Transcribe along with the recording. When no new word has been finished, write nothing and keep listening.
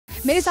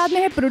मेरे साथ में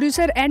है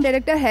producer and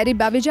director Harry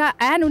Baweja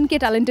and उनके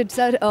टैलेंटेड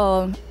सर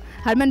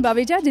हरमन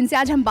बावेजा, जिनसे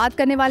आज हम बात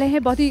करने वाले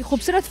हैं बहुत ही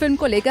खूबसूरत फिल्म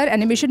को लेकर,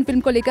 एनिमेशन फिल्म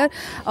को लेकर,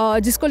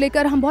 जिसको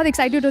लेकर हम बहुत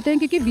एक्साइटेड होते हैं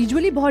क्योंकि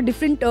विजुअली बहुत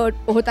डिफरेंट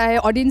होता है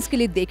ऑडियंस के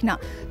लिए देखना।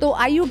 तो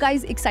आई you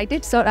guys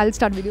excited? Sir, I will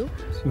start with you.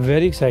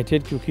 Very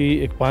excited, क्योंकि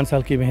एक 5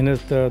 साल की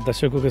मेहनत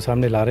दर्शकों के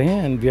सामने ला रहे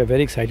हैं and we are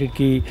very excited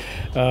कि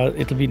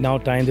it will be now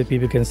time that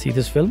people can see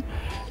this film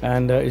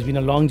and it's been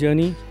a long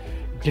journey,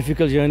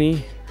 difficult journey,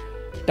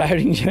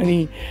 tiring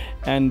journey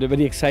and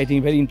very exciting,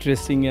 very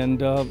interesting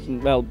and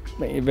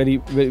very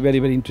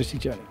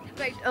interesting journey.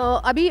 Right,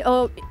 अभी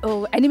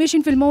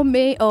animation फिल्मों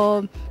में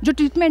जो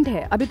treatment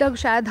है अभी तक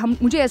शायद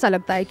मुझे ऐसा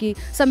लगता है कि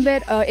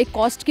समवेयर एक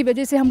कॉस्ट की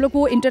वजह से हम लोग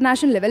वो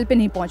इंटरनेशनल लेवल पे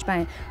नहीं पहुंच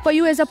पाए। For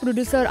you as a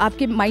producer,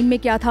 आपके माइंड में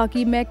क्या था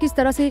कि मैं किस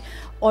तरह से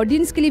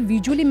ऑडियंस के लिए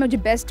विजुअली मुझे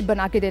बेस्ट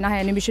बना के देना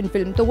है एनिमेशन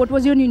फिल्म? तो what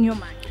was your in your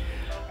mind?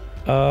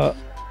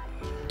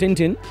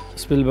 Tintin,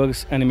 Spielberg's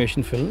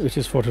animation film, which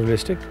is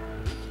photorealistic,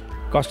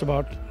 cost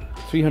about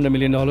 $300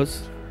 million.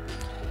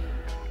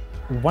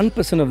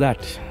 1% of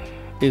that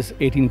is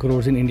 18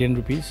 crores in Indian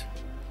rupees.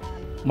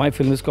 My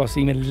film is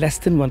costing even less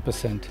than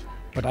 1%,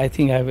 but I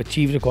think I have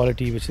achieved a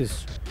quality which is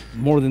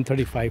more than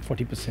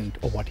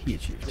 35-40% of what he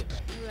achieved.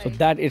 Right. So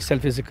that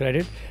itself is a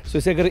credit. So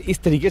इसे अगर इस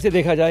तरीके से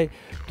देखा जाए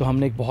तो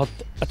हमने एक बहुत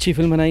अच्छी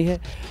फिल्म बनाई है।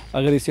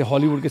 अगर इसे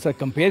हॉलीवुड के साथ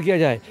कंपेयर किया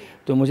जाए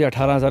तो मुझे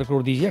 18,000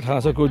 करोड़ दीजिए,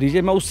 1800 करोड़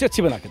दीजिए, मैं उससे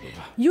अच्छी बना के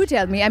दूंगा। You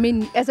tell me, I mean,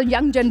 as a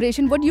young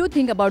generation, what do you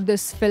think about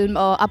this film?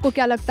 आपको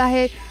क्या लगता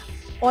है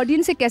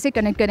ऑडियंस से कैसे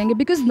कनेक्ट करेंगे?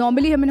 बिकॉज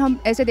नॉर्मली हम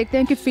ऐसे देखते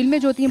हैं कि फिल्में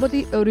जो होती हैं बहुत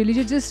ही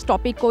रिलीजियस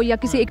टॉपिक को या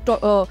किसी एक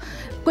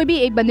कोई भी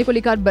एक बंदे को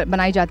लेकर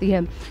बनाई जाती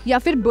है या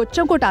फिर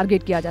बच्चों को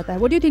टारगेट किया जाता है।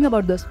 What do you think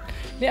about this?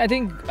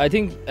 I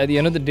think at the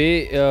end of the day,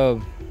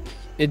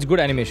 it's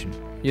good animation.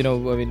 You know,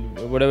 I mean,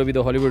 whatever be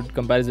the Hollywood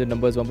comparison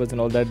numbers,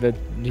 and all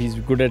that he's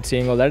good at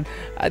saying all that.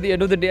 At the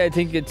end of the day, I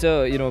think it's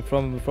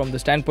from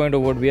the standpoint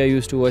of what we are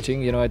used to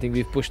watching. You know, I think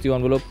we've pushed the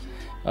envelope.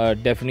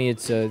 Definitely,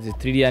 it's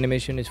 3D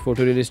animation. It's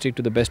photorealistic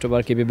to the best of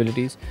our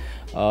capabilities.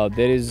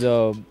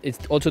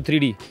 It's also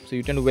 3D, so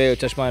you tend to wear a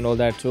chashma and all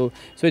that. So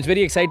it's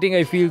very exciting,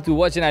 I feel, to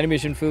watch an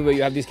animation film where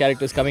you have these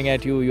characters coming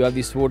at you. You have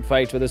these sword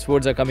fights where the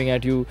swords are coming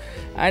at you,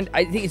 and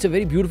I think it's a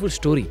very beautiful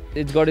story.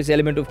 It's got its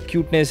element of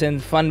cuteness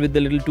and fun with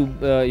the little two,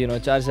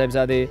 Char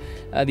Sahibzade.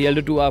 The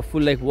elder two are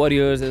full like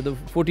warriors. The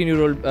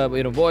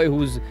 14-year-old, boy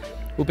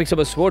who picks up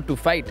a sword to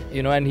fight,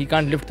 and he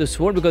can't lift the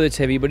sword because it's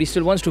heavy, but he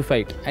still wants to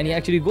fight, and he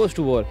actually goes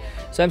to war.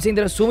 So I'm saying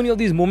there are so many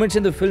of these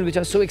moments in the film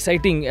which are so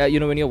exciting,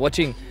 when you're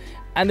watching,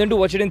 and then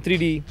to watch it in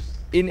 3D,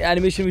 in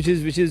animation,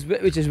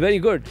 which is very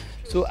good.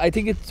 So I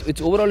think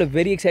it's overall a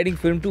very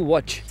exciting film to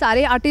watch.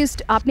 सारे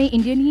artist आपने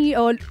Indian ही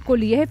को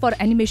लिए है for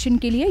animation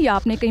के लिए या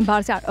आपने कहीं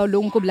बाहर से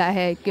लोगों को बुलाया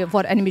है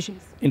for animation?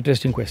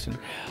 Interesting question.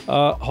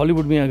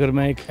 Hollywood में अगर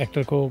मैं एक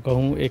एक्टर को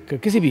कहूँ, एक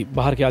किसी भी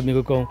बाहर के आदमी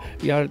को कहूँ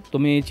यार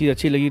तुम्हें ये चीज़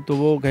अच्छी लगी, तो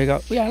वो कहेगा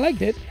आई लाइक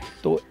दैट,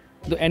 तो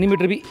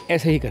एनिमेटर भी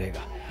ऐसे ही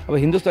करेगा। अब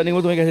हिंदुस्तानी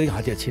को तुम्हें कैसे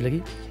हाँ जी अच्छी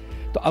लगी,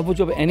 तो अब वो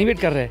जो एनिमेट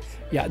कर रहा है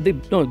या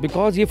नो,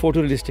 बिकॉज ये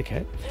फोटो रियलिस्टिक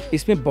है,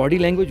 इसमें बॉडी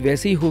लैंग्वेज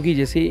वैसे ही होगी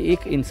जैसे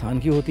एक इंसान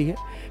की होती है।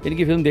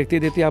 इनकी फिल्म देखते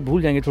देखते आप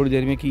भूल जाएंगे थोड़ी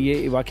देर में कि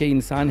ये वाकई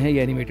इंसान है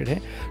या एनिमेटेड है,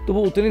 तो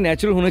वो उतने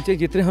नेचुरल होने चाहिए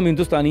जितने हम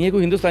हिंदुस्तानी हैं।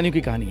 कोई हिंदुस्तानियों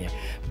की कहानी है,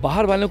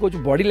 बाहर वालों को जो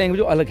बॉडी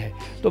लैंग्वेज जो अलग है,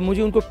 तो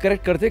मुझे उनको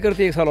करेक्ट करते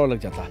करते 1 साल और लग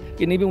जाता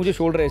कि नहीं भी मुझे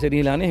शोल्डर ऐसे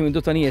नहीं लाने, हम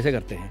हिंदुस्तानी ऐसे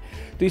करते हैं।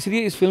 तो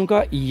इसलिए इस फिल्म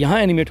का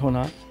यहाँ एनिमेट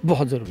होना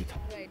बहुत ज़रूरी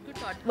था।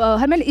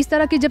 हरमन, इस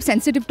तरह के जब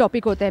सेंसिटिव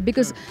टॉपिक होता है,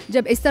 बिकॉज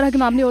जब इस तरह के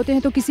मामले होते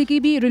हैं तो किसी की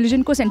भी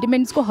रिलीजन को,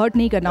 सेंटिमेंट्स को हर्ट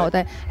नहीं करना होता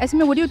है। ऐसे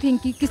में व्हाट डू यू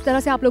थिंक कि किस तरह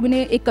से आप लोगों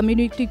ने एक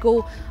कम्युनिटी को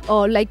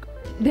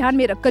ध्यान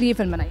में रखकर ये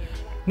फिल्म बनाई?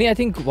 I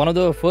think one of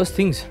the first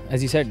things,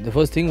 as he said, the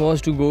first thing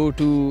was to go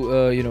to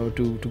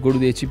to go to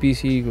the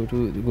HCPC, go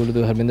to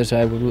the Harminder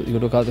Sahib,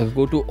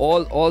 go to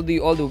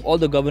all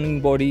the governing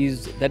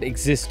bodies that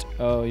exist.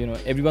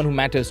 Everyone who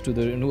matters to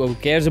who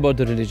cares about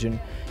the religion.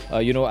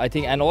 I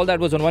think, and all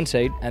that was on one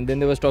side, and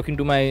then there was talking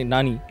to my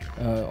nani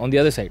on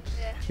the other side.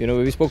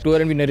 We spoke to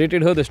her and we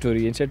narrated her the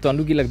story and said,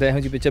 "Tandu ki lagta hai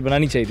mujhe picture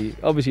banani chahiye,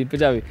 obviously in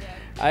Punjabi."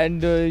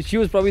 And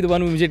she was probably the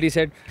one who immediately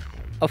said,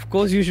 "Of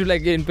course you should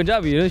like it in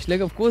Punjabi." She's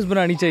like, "Of course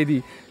banani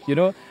chahiye,"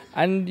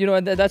 And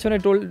that's when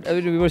I told,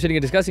 we were sitting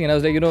and discussing, and I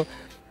was like,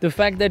 the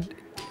fact that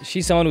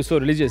she's someone who's so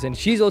religious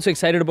and she's also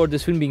excited about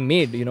this film being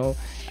made,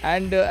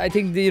 and I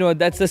think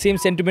that's the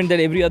same sentiment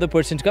that every other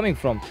person's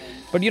coming from.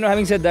 But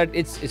having said that,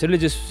 it's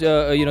religious.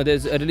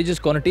 There's a religious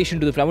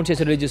connotation to the film. I won't say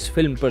it's a religious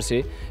film per se,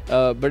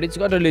 but it's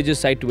got a religious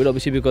side to it,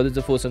 obviously, because it's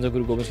the 4 sons of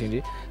Guru Gobind Singh Ji.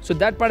 So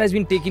that part has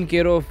been taken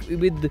care of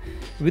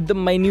with the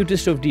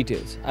minutest of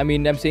details. I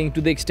mean, I'm saying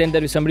to the extent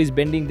that if somebody's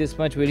bending this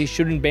much, where he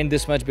shouldn't bend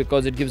this much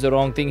because it gives the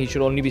wrong thing, he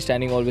should only be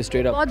standing always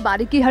straight up. बहुत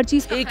बारीकी हर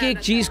चीज़ एक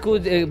चीज़ को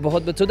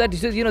बहुत, so that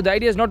the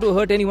idea is not to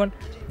hurt anyone.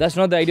 That's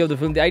not the idea of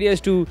the film. The idea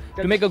is to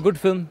make a good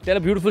film,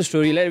 tell a beautiful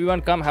story, let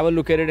everyone come, have a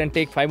look at it, and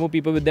take 5 more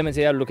people with them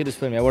and say, "Yeah, look at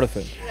this film. Yeah, what a film."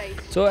 film.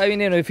 So I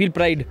mean, I feel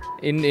pride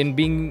in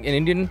being an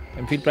Indian,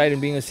 and feel pride in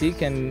being a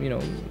Sikh, and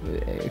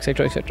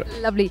etc. etc.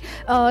 Lovely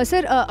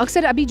sir,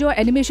 अक्सर अभी जो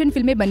animation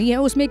फिल्में बनी हैं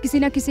उसमें किसी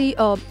ना किसी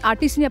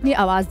आर्टिस्ट ने अपनी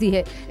आवाज़ दी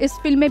है. इस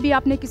फिल्म में भी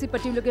आपने किसी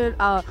पर्टिकुलर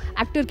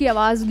एक्टर की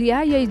आवाज़ लिया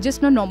है या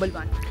जस्ट नॉट नॉर्मल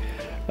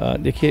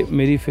वन? देखिए,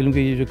 मेरी फिल्म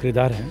के ये जो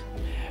किरदार हैं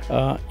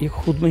ये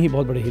खुद में ही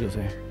बहुत बड़े हीरोज़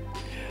हैं.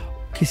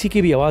 किसी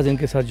की भी आवाज़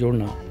इनके साथ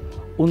जोड़ना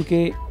उनके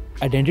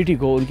आइडेंटिटी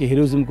को, उनके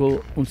हीरोज़म को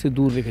उनसे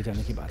दूर लेके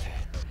जाने की बात है.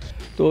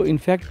 तो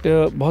इनफैक्ट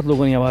बहुत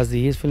लोगों ने आवाज़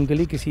दी है इस फिल्म के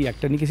लिए. किसी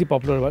एक्टर ने, किसी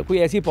पॉपुलर आवाज़, कोई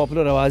ऐसी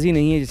पॉपुलर आवाज़ ही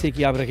नहीं है जिसे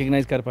कि आप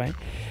रिकग्नाइज़ कर पाएँ.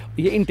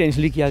 ये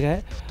इंटेंशनली किया गया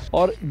है.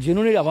 और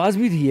जिन्होंने आवाज़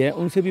भी दी है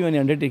उनसे भी मैंने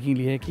अंडरटेकिंग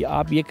ली है कि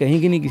आप ये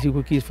कहेंगे नहीं किसी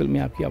को कि इस फिल्म में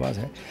आपकी आवाज़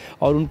है.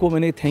 और उनको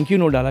मैंने थैंक यू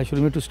नोट डाला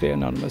शुरू में to stay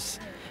anonymous,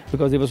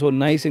 because they were so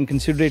nice and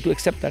considerate to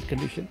accept that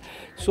condition.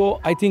 So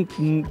I think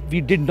we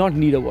did not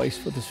need a voice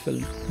for this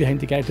film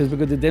behind the characters,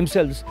 because they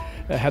themselves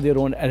have their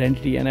own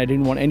identity, and I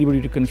didn't want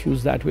anybody to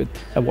confuse that with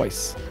a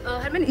voice.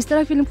 Harman, इस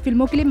तरह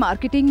फिल्मों के लिए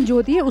marketing जो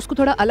होती है उसको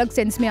थोड़ा अलग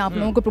सेंस में आप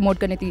लोगों को प्रमोट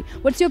करनी थी.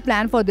 What's your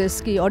plan for this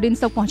कि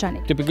ऑडियंस तक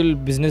पहुंचाने? Typical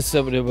business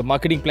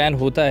marketing plan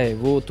होता है,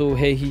 वो तो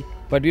है ही.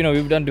 But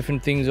we've done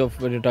different things of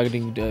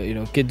targeting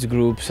kids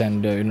groups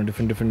and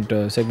different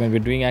segments.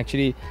 We're doing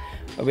actually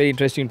a very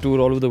interesting tour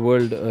all over the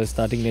world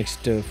starting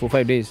next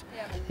 4-5 days.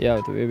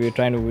 Yeah, so we're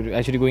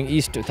actually going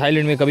east.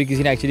 Thailand में कभी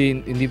किसी ने actually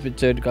Hindi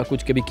picture का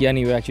कुछ कभी किया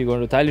नहीं. We're actually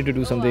going to Thailand to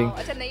do something.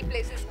 अच्छा, नई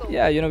प्लेसेस को.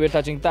 Yeah, we're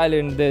touching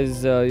Thailand.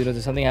 There's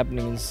there's something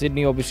happening in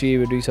Sydney, obviously.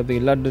 We're doing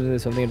something in London.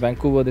 There's something in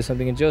Vancouver. There's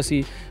something in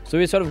Jersey. So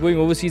we're sort of going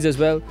overseas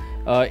as well.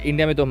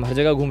 India में तो हम हर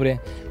जगह घूम रहे हैं.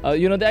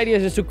 The idea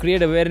is just to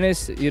create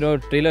awareness.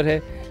 Trailer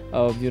है.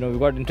 We've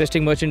got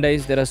interesting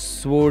merchandise. There are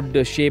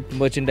sword-shaped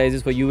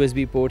merchandises for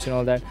USB ports and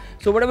all that.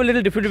 So whatever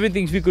little different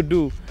things we could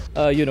do,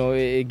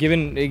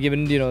 given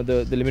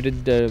the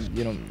limited,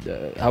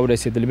 how would I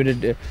say, the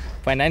limited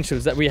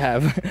financials that we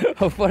have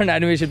for an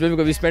animation film,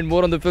 because we spend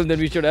more on the film than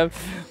we should have.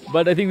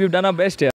 But I think we've done our best here.